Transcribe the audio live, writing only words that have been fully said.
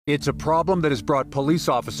It's a problem that has brought police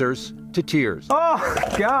officers to tears. Oh,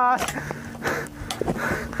 God.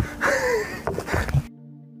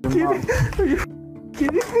 Are you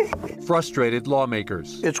kidding me? Frustrated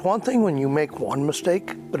lawmakers. It's one thing when you make one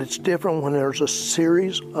mistake, but it's different when there's a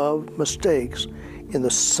series of mistakes in the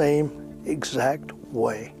same exact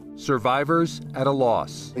way. Survivors at a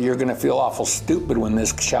loss. You're going to feel awful stupid when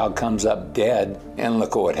this child comes up dead, and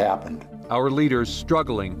look at what happened. Our leaders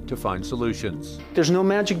struggling to find solutions. There's no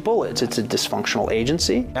magic bullets. It's a dysfunctional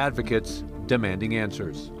agency. Advocates demanding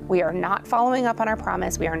answers. We are not following up on our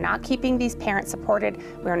promise. We are not keeping these parents supported.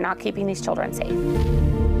 We are not keeping these children safe.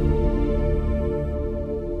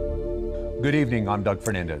 Good evening, I'm Doug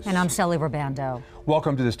Fernandez. And I'm Shelley Rabando.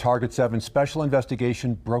 Welcome to this Target 7 special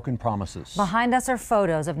investigation, Broken Promises. Behind us are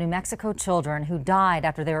photos of New Mexico children who died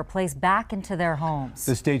after they were placed back into their homes.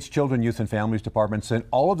 The state's Children, Youth and Families Department sent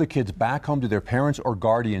all of the kids back home to their parents or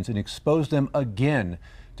guardians and exposed them again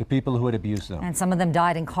to people who had abused them. And some of them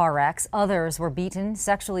died in car wrecks. Others were beaten,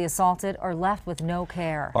 sexually assaulted, or left with no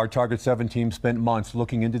care. Our Target 7 team spent months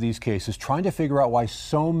looking into these cases, trying to figure out why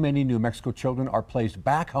so many New Mexico children are placed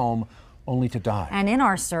back home only to die. And in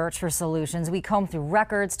our search for solutions, we comb through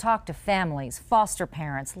records, talk to families, foster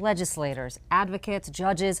parents, legislators, advocates,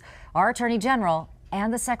 judges, our Attorney General,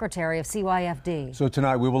 and the Secretary of CYFD. So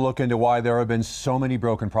tonight we will look into why there have been so many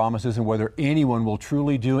broken promises and whether anyone will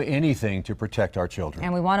truly do anything to protect our children.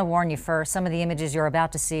 And we want to warn you first, some of the images you're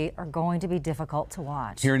about to see are going to be difficult to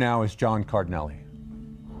watch. Here now is John Cardinelli.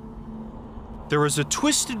 There is a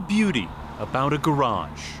twisted beauty about a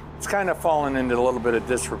garage. It's kind of fallen into a little bit of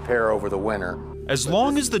disrepair over the winter. As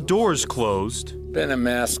long as the door is closed, Been a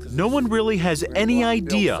mess. no one really has any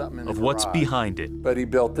idea something in the of what's garage. behind it. But he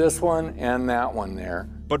built this one and that one there.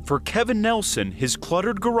 But for Kevin Nelson, his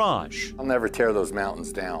cluttered garage I'll never tear those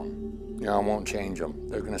mountains down. You know, I won't change them.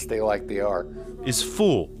 They're going to stay like they are. is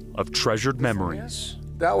full of treasured memories.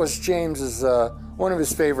 That was James's, one of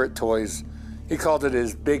his favorite toys. He called it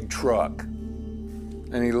his big truck.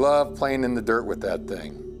 And he loved playing in the dirt with that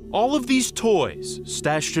thing. All of these toys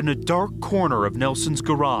stashed in a dark corner of Nelson's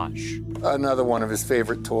garage. Another one of his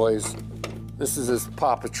favorite toys. This is his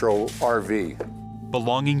Paw Patrol RV.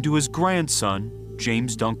 Belonging to his grandson,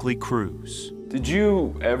 James Dunkley Cruz. Did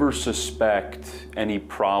you ever suspect any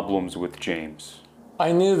problems with James?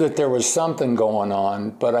 I knew that there was something going on,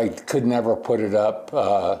 but I could never put it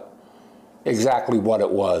up exactly what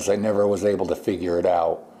it was. I never was able to figure it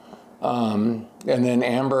out. And then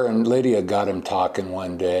Amber and Lydia got him talking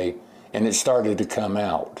one day, and it started to come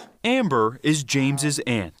out. Amber is James's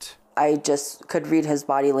aunt. I just could read his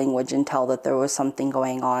body language and tell that there was something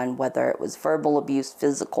going on, whether it was verbal abuse,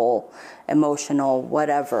 physical, emotional,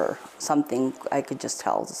 whatever. Something, I could just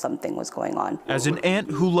tell something was going on. As an aunt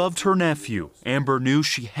who loved her nephew, Amber knew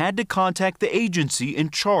she had to contact the agency in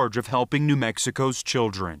charge of helping New Mexico's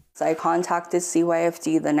children. So I contacted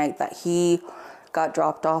CYFD the night that he got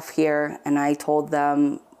dropped off here, and I told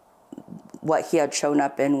them what he had shown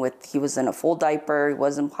up in with. He was in a full diaper, he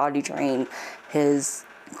wasn't potty trained, his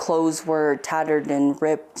clothes were tattered and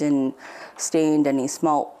ripped and stained, and he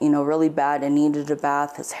smelled, really bad and needed a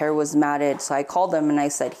bath. His hair was matted. So I called him and I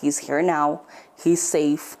said, he's here now, he's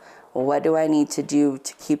safe. Well, what do I need to do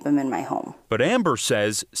to keep him in my home? But Amber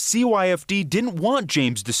says CYFD didn't want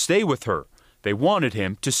James to stay with her. They wanted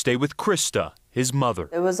him to stay with Krista, his mother.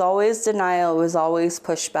 It was always denial, it was always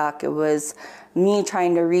pushback. It was me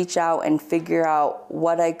trying to reach out and figure out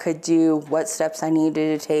what I could do, what steps I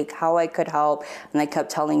needed to take, how I could help. And they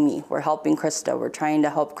kept telling me, we're helping Krista, we're trying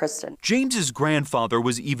to help Krista. James's grandfather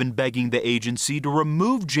was even begging the agency to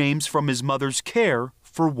remove James from his mother's care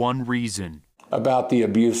for one reason. About the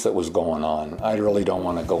abuse that was going on. I really don't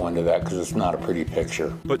want to go into that because it's not a pretty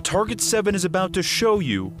picture. But Target 7 is about to show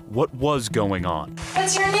you what was going on.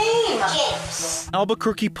 What's your name? James.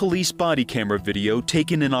 Albuquerque police body camera video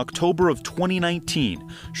taken in October of 2019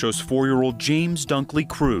 shows 4-year-old James Dunkley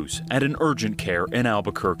Cruz at an urgent care in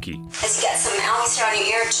Albuquerque. Has got some mouse around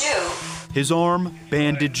your ear too. His arm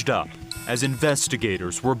bandaged up as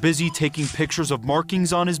investigators were busy taking pictures of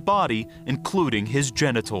markings on his body, including his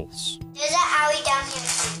genitals. There's an alley down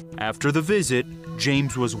here. After the visit,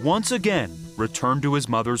 James was once again returned to his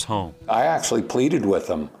mother's home. I actually pleaded with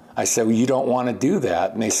them. I said, well, you don't want to do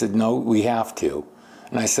that. And they said, no, we have to.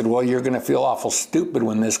 And I said, well, you're going to feel awful stupid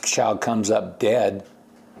when this child comes up dead.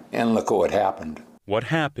 And look at what happened. What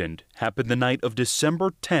happened the night of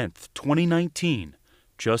December 10th, 2019,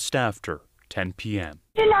 just after 10 p.m.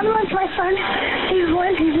 Another one's my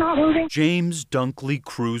son. He's not moving. James Dunkley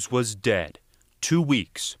Cruz was dead 2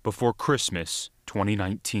 weeks before Christmas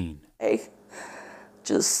 2019. I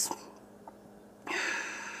just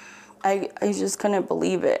I just couldn't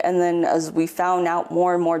believe it. And then as we found out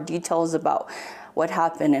more and more details about what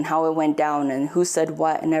happened and how it went down and who said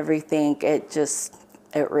what and everything, it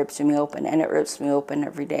rips me open, and it rips me open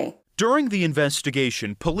every day. During the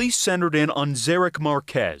investigation, police centered in on Zarek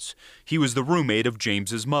Marquez. He was the roommate of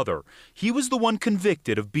James's mother. He was the one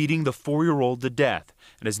convicted of beating the 4-year-old to death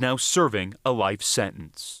and is now serving a life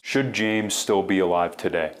sentence. Should James still be alive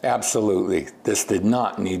today? Absolutely. This did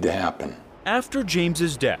not need to happen. After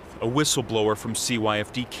James's death, a whistleblower from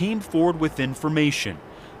CYFD came forward with information.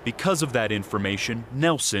 Because of that information,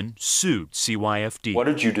 Nelson sued CYFD. What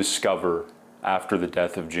did you discover after the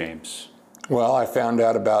death of James? Well, I found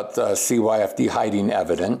out about CYFD hiding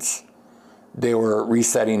evidence. They were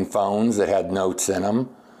resetting phones that had notes in them.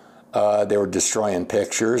 They were destroying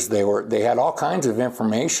pictures. They had all kinds of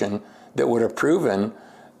information that would have proven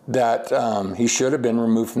that he should have been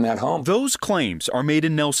removed from that home. Those claims are made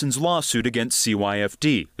in Nelson's lawsuit against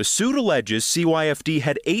CYFD. The suit alleges CYFD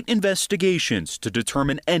had 8 investigations to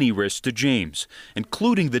determine any risk to James,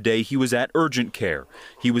 including the day he was at urgent care.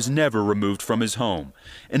 He was never removed from his home.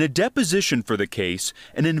 In a deposition for the case,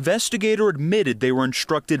 an investigator admitted they were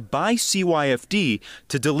instructed by CYFD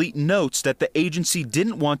to delete notes that the agency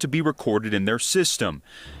didn't want to be recorded in their system.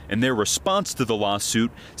 In their response to the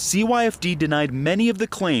lawsuit, CYFD denied many of the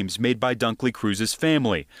claims made by Dunkley Cruz's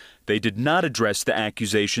family. They did not address the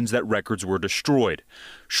accusations that records were destroyed.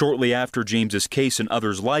 Shortly after James's case and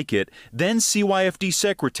others like it, then CYFD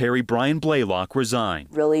Secretary Brian Blaylock resigned.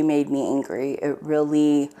 It really made me angry. It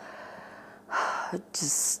really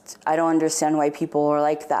I don't understand why people are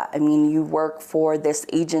like that. I mean, you work for this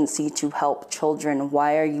agency to help children.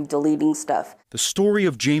 Why are you deleting stuff? The story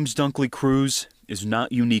of James Dunkley Cruz is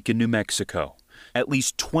not unique in New Mexico. At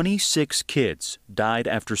least 26 kids died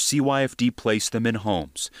after CYFD placed them in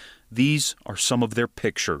homes. These are some of their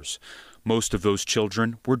pictures. Most of those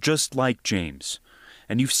children were just like James.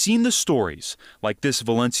 And you've seen the stories, like this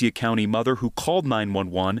Valencia County mother who called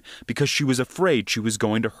 911 because she was afraid she was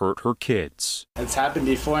going to hurt her kids. It's happened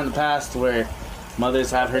before in the past where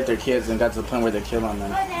mothers have hurt their kids and got to the point where they're killing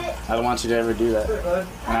them. I don't want you to ever do that.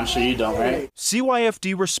 And I'm sure you don't, right?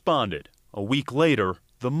 CYFD responded. A week later,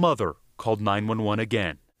 the mother called 911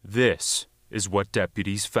 again. This is what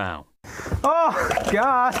deputies found. Oh,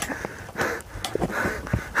 God.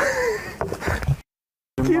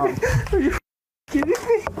 Are you kidding me?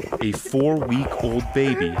 A 4-week-old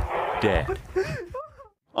baby dead.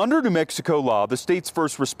 Under New Mexico law, the state's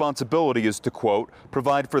first responsibility is to, quote,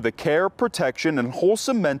 provide for the care, protection, and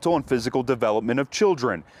wholesome mental and physical development of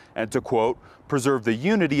children, and to, quote, preserve the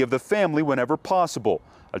unity of the family whenever possible.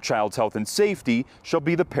 A child's health and safety shall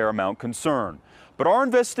be the paramount concern. But our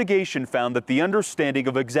investigation found that the understanding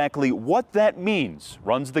of exactly what that means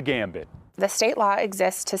runs the gambit. The state law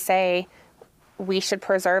exists to say we should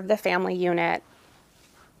preserve the family unit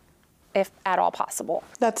if at all possible.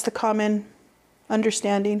 That's the common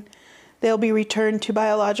understanding. They'll be returned to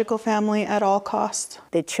biological family at all costs.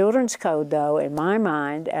 The Children's Code, though, in my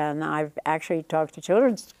mind, and I've actually talked to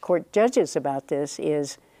children's court judges about this,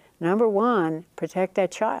 is number one, protect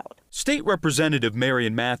that child. State Representative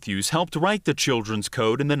Marion Matthews helped write the Children's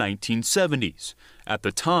Code in the 1970s. At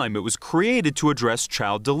the time, it was created to address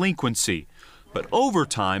child delinquency. But over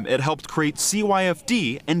time, it helped create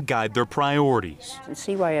CYFD and guide their priorities. And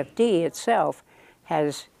CYFD itself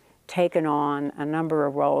has taken on a number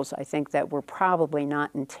of roles, I think, that were probably not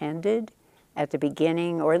intended at the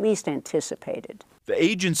beginning, or at least anticipated. The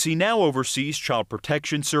agency now oversees child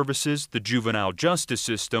protection services, the juvenile justice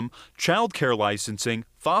system, child care licensing,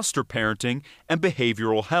 foster parenting, and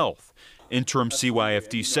behavioral health. Interim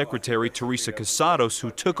CYFD Secretary Teresa Casados,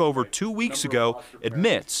 who took over 2 weeks ago,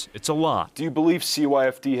 admits it's a lot. Do you believe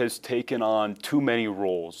CYFD has taken on too many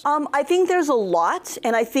roles? I think there's a lot,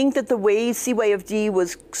 and I think that the way CYFD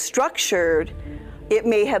was structured, it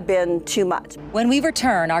may have been too much. When we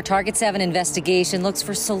return, our Target 7 investigation looks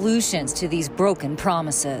for solutions to these broken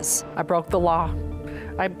promises. I broke the law.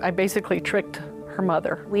 I basically tricked her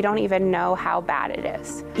mother. We don't even know how bad it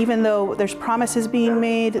is. Even though there's promises being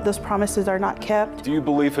made, those promises are not kept. Do you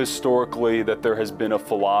believe historically that there has been a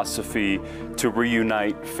philosophy to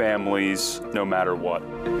reunite families no matter what?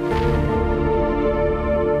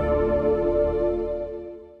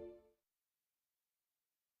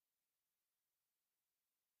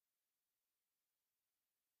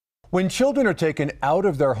 When children are taken out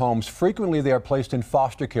of their homes, frequently they are placed in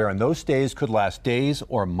foster care, and those stays could last days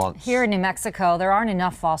or months. Here in New Mexico, there aren't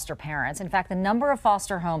enough foster parents. In fact, the number of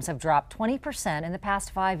foster homes have dropped 20% in the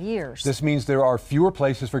past 5 years. This means there are fewer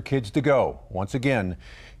places for kids to go. Once again,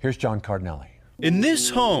 here's John Cardinelli. In this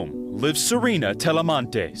home lives Serena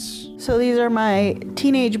Telemontes. So these are my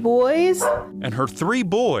teenage boys. And her 3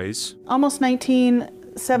 boys, almost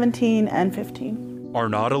 19, 17, and 15. are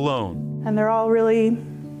not alone. And they're all really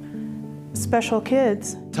special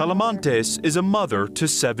kids. Telemontes is a mother to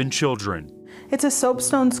 7 children. It's a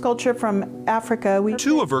soapstone sculpture from Africa.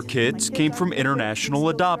 2 of her kids came from international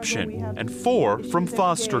adoption and 4 from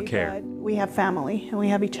foster care. We have family and we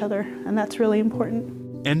have each other, and that's really important.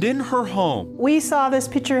 And in her home, we saw this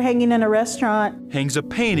picture hanging in a restaurant. Hangs a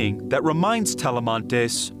painting that reminds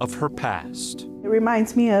Telemontes of her past. It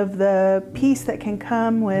reminds me of the peace that can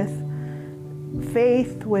come with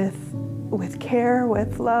faith, with care,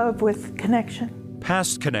 with love, with connection.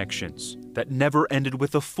 Past connections that never ended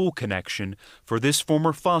with a full connection for this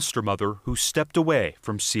former foster mother who stepped away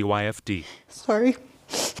from CYFD. Sorry.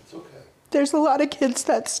 It's okay. There's a lot of kids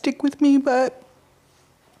that stick with me, but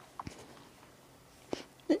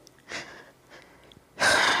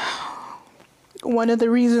one of the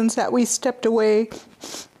reasons that we stepped away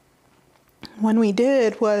when we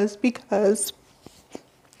did was because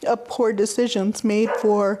of poor decisions made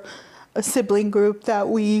for a sibling group that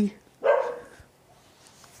we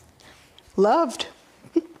loved,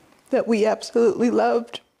 that we absolutely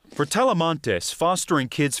loved. For Telemontes, fostering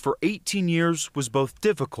kids for 18 years was both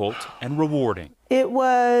difficult and rewarding. It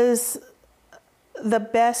was the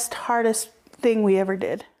best, hardest thing we ever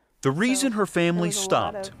did. The reason her family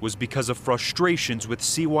stopped was because of frustrations with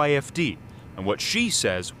CYFD and what she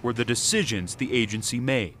says were the decisions the agency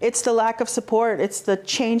made. It's the lack of support. It's the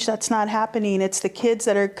change that's not happening. It's the kids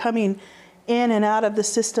that are coming in and out of the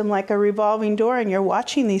system like a revolving door, and you're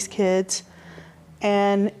watching these kids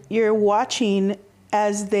and you're watching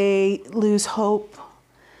as they lose hope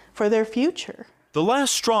for their future. The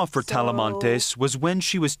last straw for Telemontes was when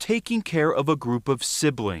she was taking care of a group of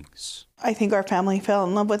siblings. I think our family fell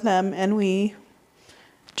in love with them, and we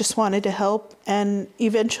just wanted to help, and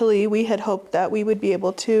eventually we had hoped that we would be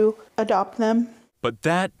able to adopt them. But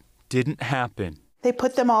that didn't happen. They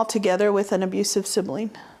put them all together with an abusive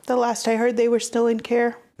sibling. The last I heard, they were still in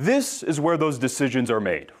care. This is where those decisions are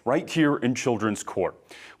made, right here in Children's Court.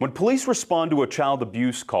 When police respond to a child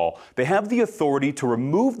abuse call, they have the authority to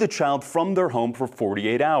remove the child from their home for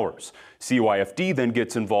 48 hours. CYFD then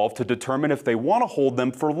gets involved to determine if they want to hold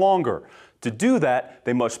them for longer. To do that,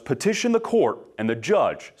 they must petition the court, and the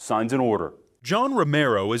judge signs an order. John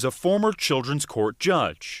Romero is a former Children's Court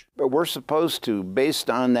judge. But we're supposed to, based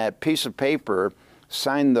on that piece of paper,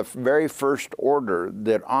 sign the very first order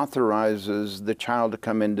that authorizes the child to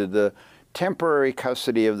come into the temporary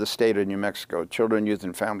custody of the state of New Mexico, Children, Youth,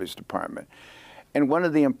 and Families Department. And one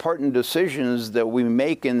of the important decisions that we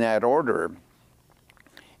make in that order,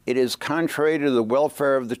 it is contrary to the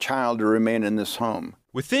welfare of the child to remain in this home.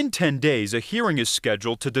 Within 10 days, a hearing is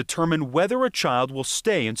scheduled to determine whether a child will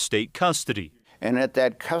stay in state custody. And at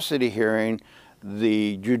that custody hearing,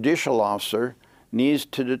 the judicial officer needs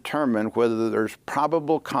to determine whether there's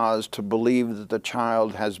probable cause to believe that the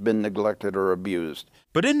child has been neglected or abused.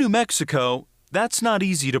 But in New Mexico, that's not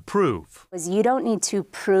easy to prove. You don't need to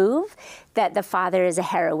prove that the father is a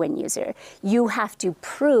heroin user. You have to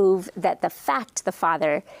prove that the fact the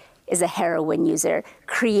father is a heroin user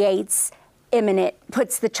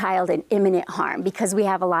puts the child in imminent harm, because we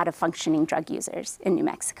have a lot of functioning drug users in New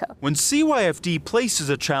Mexico. When CYFD places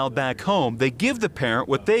a child back home, they give the parent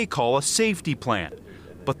what they call a safety plan.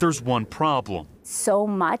 But there's one problem. So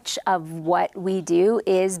much of what we do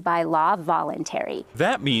is by law voluntary.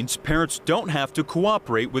 That means parents don't have to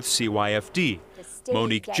cooperate with CYFD.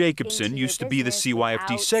 Monique Jacobson used to be the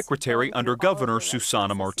CYFD secretary under Governor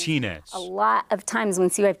Susana Martinez. A lot of times when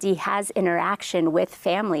CYFD has interaction with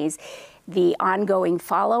families, the ongoing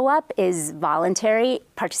follow-up is voluntary.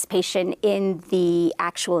 Participation in the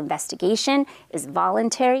actual investigation is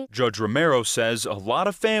voluntary. Judge Romero says a lot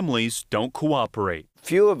of families don't cooperate.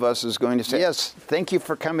 Few of us is going to say, yes, thank you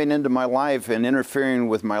for coming into my life and interfering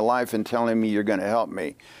with my life and telling me you're going to help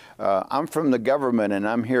me. I'm from the government and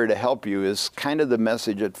I'm here to help you is kind of the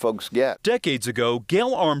message that folks get. Decades ago,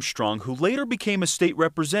 Gail Armstrong, who later became a state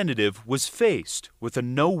representative, was faced with a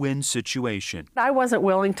no-win situation. I wasn't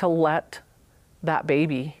willing to let that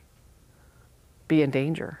baby be in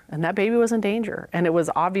danger, and that baby was in danger. And it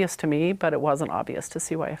was obvious to me, but it wasn't obvious to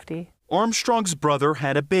CYFD. Armstrong's brother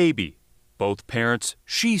had a baby. Both parents,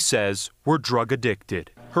 she says, were drug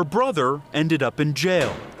addicted. Her brother ended up in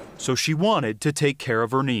jail, so she wanted to take care of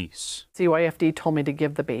her niece. CYFD told me to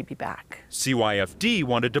give the baby back. CYFD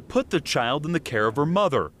wanted to put the child in the care of her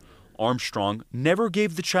mother. Armstrong never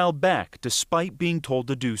gave the child back, despite being told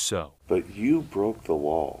to do so. But you broke the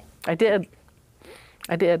law. I did.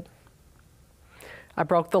 I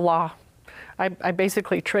broke the law. I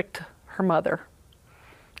basically tricked her mother,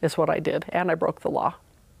 is what I did, and I broke the law.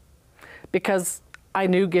 Because I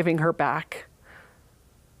knew giving her back,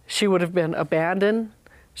 she would have been abandoned.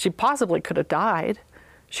 She possibly could have died.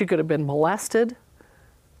 She could have been molested.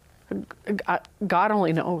 God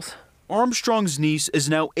only knows. Armstrong's niece is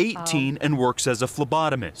now 18 and works as a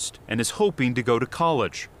phlebotomist and is hoping to go to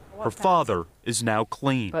college. Her father is now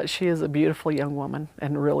clean. But she is a beautiful young woman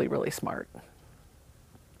and really, really smart.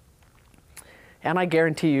 And I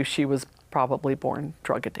guarantee you she was probably born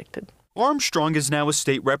drug addicted. Armstrong is now a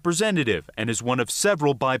state representative and is one of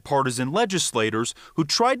several bipartisan legislators who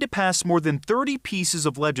tried to pass more than 30 pieces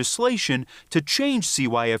of legislation to change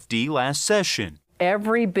CYFD last session.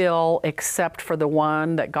 Every bill except for the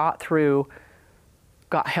one that got through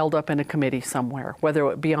got held up in a committee somewhere,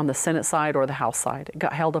 whether it be on the Senate side or the House side. It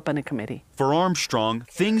got held up in a committee. For Armstrong,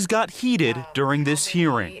 things got heated during this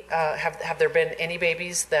hearing. Have there been any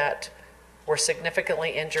babies that were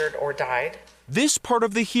significantly injured or died? This part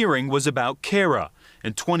of the hearing was about CARA.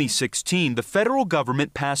 In 2016, the federal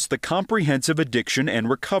government passed the Comprehensive Addiction and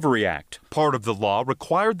Recovery Act. Part of the law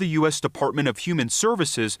required the U.S. Department of Human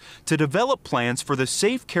Services to develop plans for the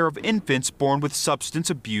safe care of infants born with substance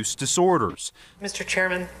abuse disorders. Mr.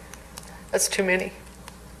 Chairman, that's too many.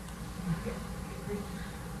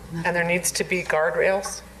 And there needs to be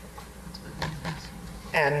guardrails.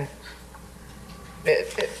 And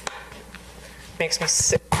it makes me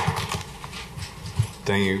sick.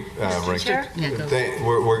 Thank you, Rick.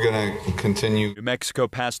 We're going to continue. New Mexico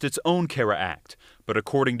passed its own CARA Act, but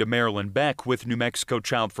according to Marilyn Beck with New Mexico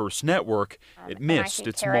Child First Network, it missed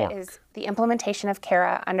its mark. The implementation of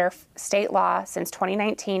CARA under state law since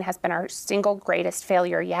 2019 has been our single greatest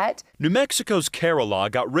failure yet. New Mexico's CARA law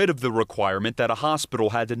got rid of the requirement that a hospital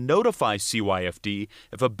had to notify CYFD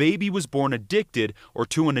if a baby was born addicted or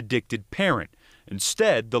to an addicted parent.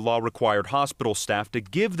 Instead, the law required hospital staff to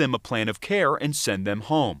give them a plan of care and send them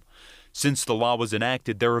home. Since the law was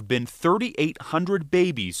enacted, there have been 3,800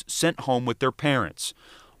 babies sent home with their parents.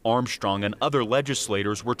 Armstrong and other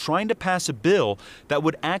legislators were trying to pass a bill that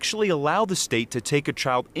would actually allow the state to take a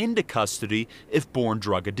child into custody if born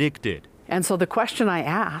drug addicted. And so the question I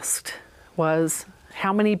asked was,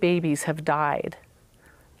 how many babies have died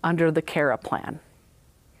under the CARA plan?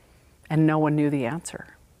 And no one knew the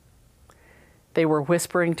answer. They were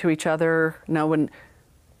whispering to each other. No one,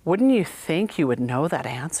 wouldn't you think you would know that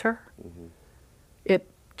answer? Mm-hmm. It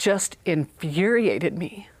just infuriated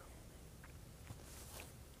me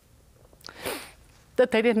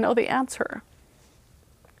that they didn't know the answer.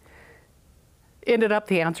 Ended up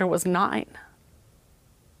the answer was 9.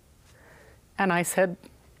 And I said,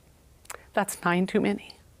 that's 9 too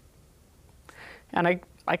many. And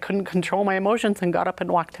I couldn't control my emotions and got up and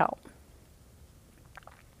walked out.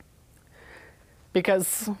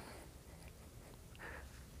 Because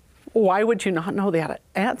why would you not know that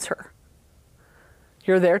answer?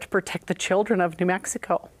 You're there to protect the children of New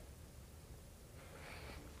Mexico.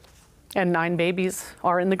 And 9 babies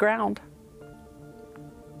are in the ground.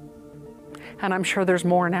 And I'm sure there's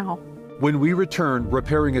more now. When we return,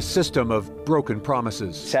 repairing a system of broken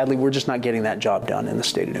promises. Sadly, we're just not getting that job done in the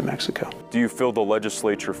state of New Mexico. Do you feel the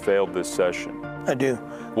legislature failed this session? I do.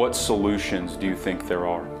 What solutions do you think there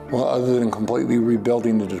are? Well, other than completely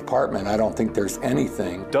rebuilding the department, I don't think there's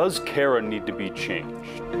anything. Does CARA need to be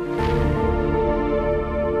changed?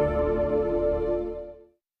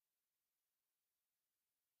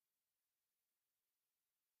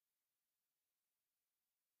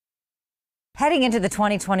 Heading into the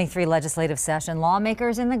 2023 legislative session,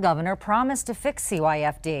 lawmakers and the governor promised to fix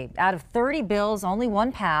CYFD. Out of 30 bills, only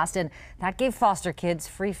one passed, and that gave foster kids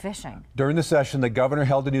free fishing. During the session, the governor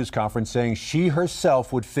held a news conference saying she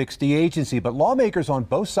herself would fix the agency, but lawmakers on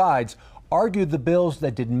both sides argued the bills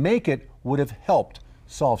that didn't make it would have helped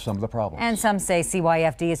solve some of the problems. And some say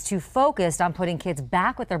CYFD is too focused on putting kids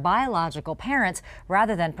back with their biological parents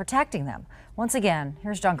rather than protecting them. Once again,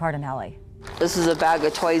 here's John Cardinelli. This is a bag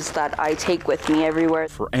of toys that I take with me everywhere.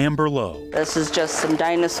 For Amber Lowe, this is just some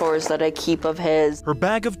dinosaurs that I keep of his. Her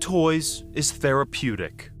bag of toys is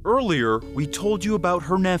therapeutic. Earlier, we told you about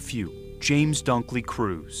her nephew, James Dunkley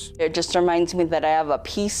Cruz. It just reminds me that I have a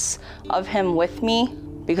piece of him with me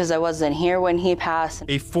because I wasn't here when he passed.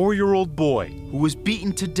 A 4-year-old boy who was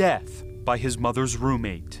beaten to death by his mother's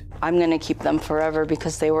roommate. I'm gonna keep them forever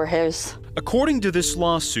because they were his. According to this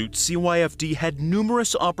lawsuit, CYFD had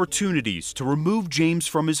numerous opportunities to remove James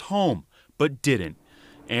from his home, but didn't.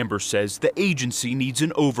 Amber says the agency needs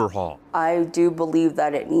an overhaul. I do believe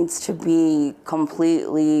that it needs to be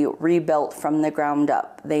completely rebuilt from the ground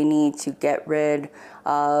up. They need to get rid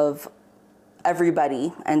of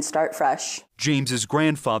everybody and start fresh. James's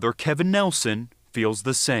grandfather, Kevin Nelson, feels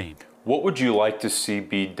the same. What would you like to see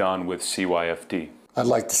be done with CYFD? I'd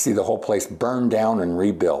like to see the whole place burned down and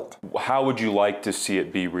rebuilt. How would you like to see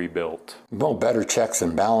it be rebuilt? Well, better checks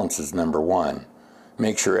and balances, number one.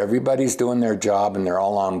 Make sure everybody's doing their job and they're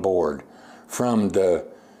all on board. From the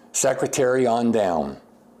secretary on down,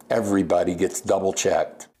 everybody gets double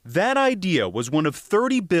checked. That idea was one of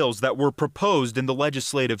 30 bills that were proposed in the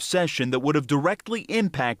legislative session that would have directly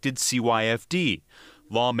impacted CYFD.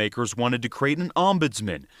 Lawmakers wanted to create an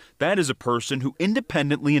ombudsman. That is a person who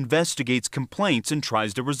independently investigates complaints and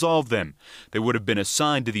tries to resolve them. They would have been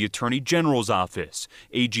assigned to the Attorney General's office.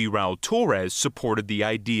 AG Raul Torres supported the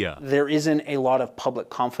idea. There isn't a lot of public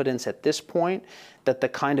confidence at this point that the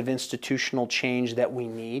kind of institutional change that we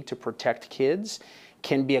need to protect kids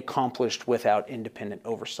can be accomplished without independent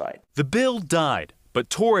oversight. The bill died, but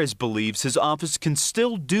Torres believes his office can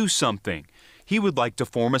still do something. He would like to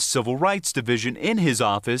form a civil rights division in his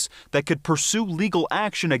office that could pursue legal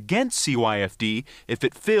action against CYFD if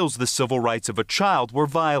it feels the civil rights of a child were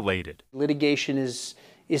violated. Litigation is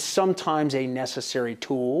sometimes a necessary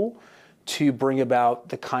tool to bring about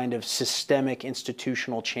the kind of systemic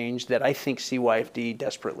institutional change that I think CYFD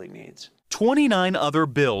desperately needs. 29 other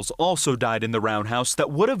bills also died in the Roundhouse that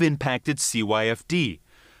would have impacted CYFD.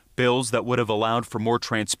 Bills that would have allowed for more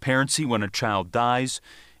transparency when a child dies,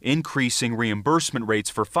 increasing reimbursement rates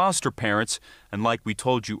for foster parents, and like we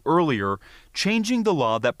told you earlier, changing the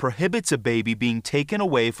law that prohibits a baby being taken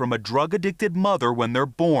away from a drug-addicted mother when they're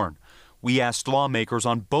born. We asked lawmakers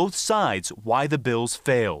on both sides why the bills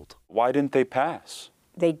failed. Why didn't they pass?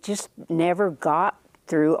 They just never got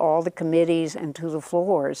through all the committees and to the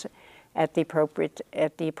floors at the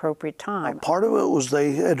appropriate time. Part of it was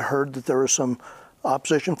they had heard that there was some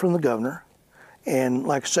opposition from the governor. And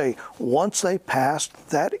like I say, once they passed,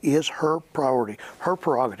 that is her priority, her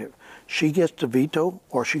prerogative. She gets to veto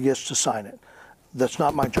or she gets to sign it. That's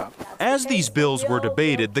not my job. As these bills were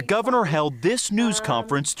debated, the governor held this news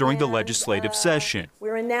conference during the legislative session.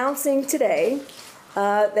 We're announcing today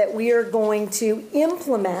that we are going to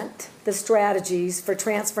implement the strategies for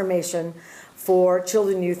transformation for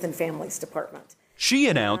Children, Youth, and Families Department. She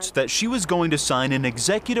announced that she was going to sign an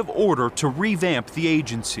executive order to revamp the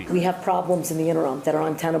agency. We have problems in the interim that are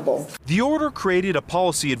untenable. The order created a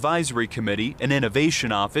policy advisory committee, an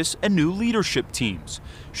innovation office, and new leadership teams.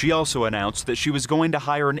 She also announced that she was going to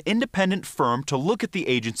hire an independent firm to look at the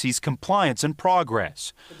agency's compliance and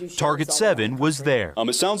progress. Target 7 was there.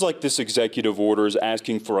 It sounds like this executive order is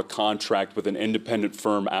asking for a contract with an independent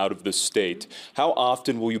firm out of the state. How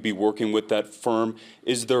often will you be working with that firm?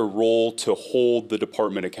 Is their role to hold the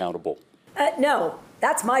department accountable? No,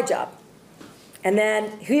 that's my job. And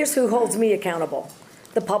then here's who holds me accountable: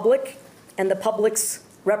 the public and the public's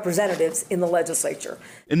representatives in the legislature.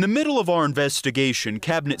 In the middle of our investigation,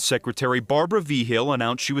 Cabinet Secretary Barbara Vigil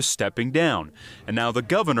announced she was stepping down, and now the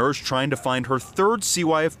governor is trying to find her third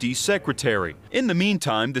CYFD secretary. In the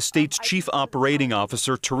meantime, the state's chief operating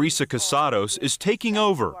officer, Teresa Casados, is taking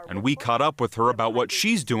over, and we caught up with her about what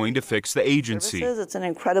she's doing to fix the agency. It's an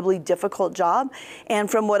incredibly difficult job,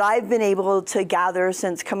 and from what I've been able to gather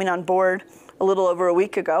since coming on board a little over a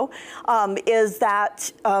week ago, is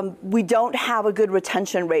that we don't have a good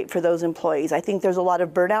retention rate for those employees. I think there's a lot of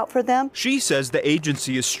burnout for them. She says the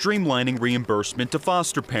agency is streamlining reimbursement to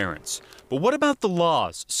foster parents. But what about the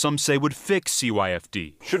laws some say would fix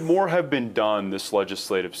CYFD? Should more have been done this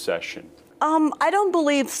legislative session? I don't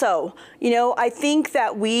believe so. You know, I think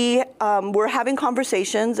that we're having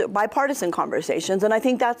conversations, bipartisan conversations, and I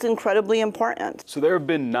think that's incredibly important. So there have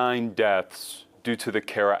been 9 deaths due to the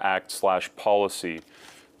CARA Act/policy.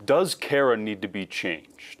 Does CARA need to be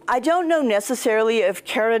changed? I don't know necessarily if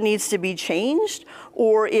CARA needs to be changed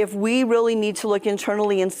or if we really need to look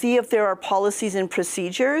internally and see if there are policies and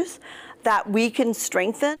procedures that we can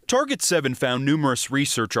strengthen. Target 7 found numerous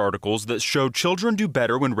research articles that showed children do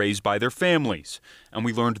better when raised by their families. And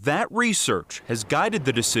we learned that research has guided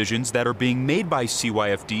the decisions that are being made by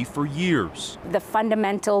CYFD for years. The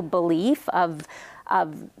fundamental belief of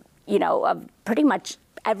pretty much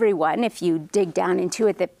everyone, if you dig down into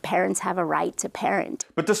it, that parents have a right to parent.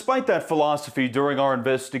 But despite that philosophy, during our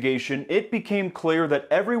investigation, it became clear that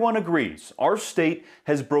everyone agrees our state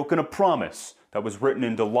has broken a promise that was written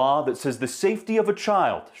into law that says the safety of a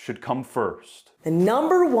child should come first. The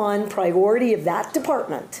number one priority of that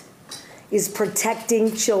department is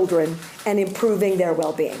protecting children and improving their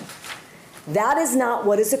well-being. That is not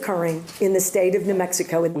what is occurring in the state of New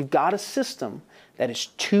Mexico. We've got a system that is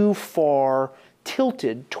too far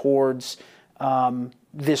tilted towards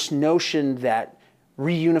this notion that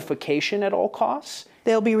reunification at all costs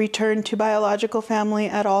they'll be returned to biological family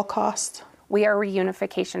at all costs. We are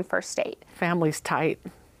reunification first state. Family's tight,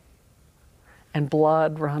 and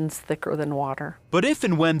blood runs thicker than water. But if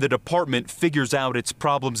and when the department figures out its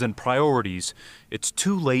problems and priorities, it's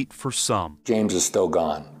too late for some. James is still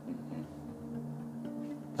gone.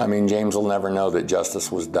 I mean, James will never know that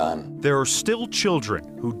justice was done. There are still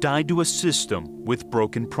children who died to a system with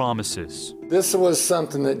broken promises. This was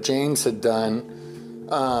something that James had done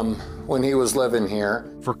when he was living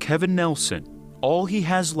here. For Kevin Nelson, all he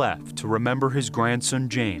has left to remember his grandson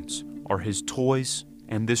James are his toys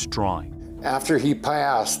and this drawing. After he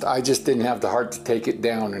passed, I just didn't have the heart to take it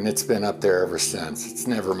down, and it's been up there ever since. It's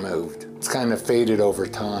never moved. It's kind of faded over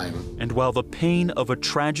time. And while the pain of a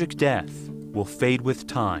tragic death will fade with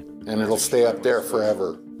time, and it'll stay up there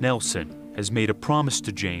forever, Nelson has made a promise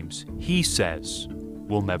to James he says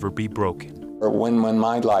will never be broken. Or when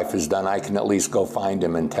my life is done, I can at least go find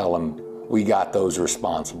him and tell him we got those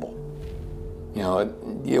responsible. You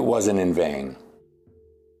know, it wasn't in vain.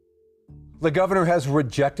 The governor has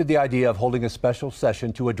rejected the idea of holding a special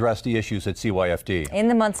session to address the issues at CYFD. In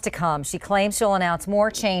the months to come, she claims she'll announce more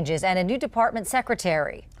changes and a new department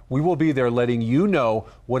secretary. We will be there letting you know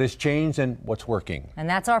what has changed and what's working. And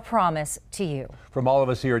that's our promise to you. From all of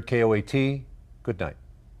us here at KOAT, good night.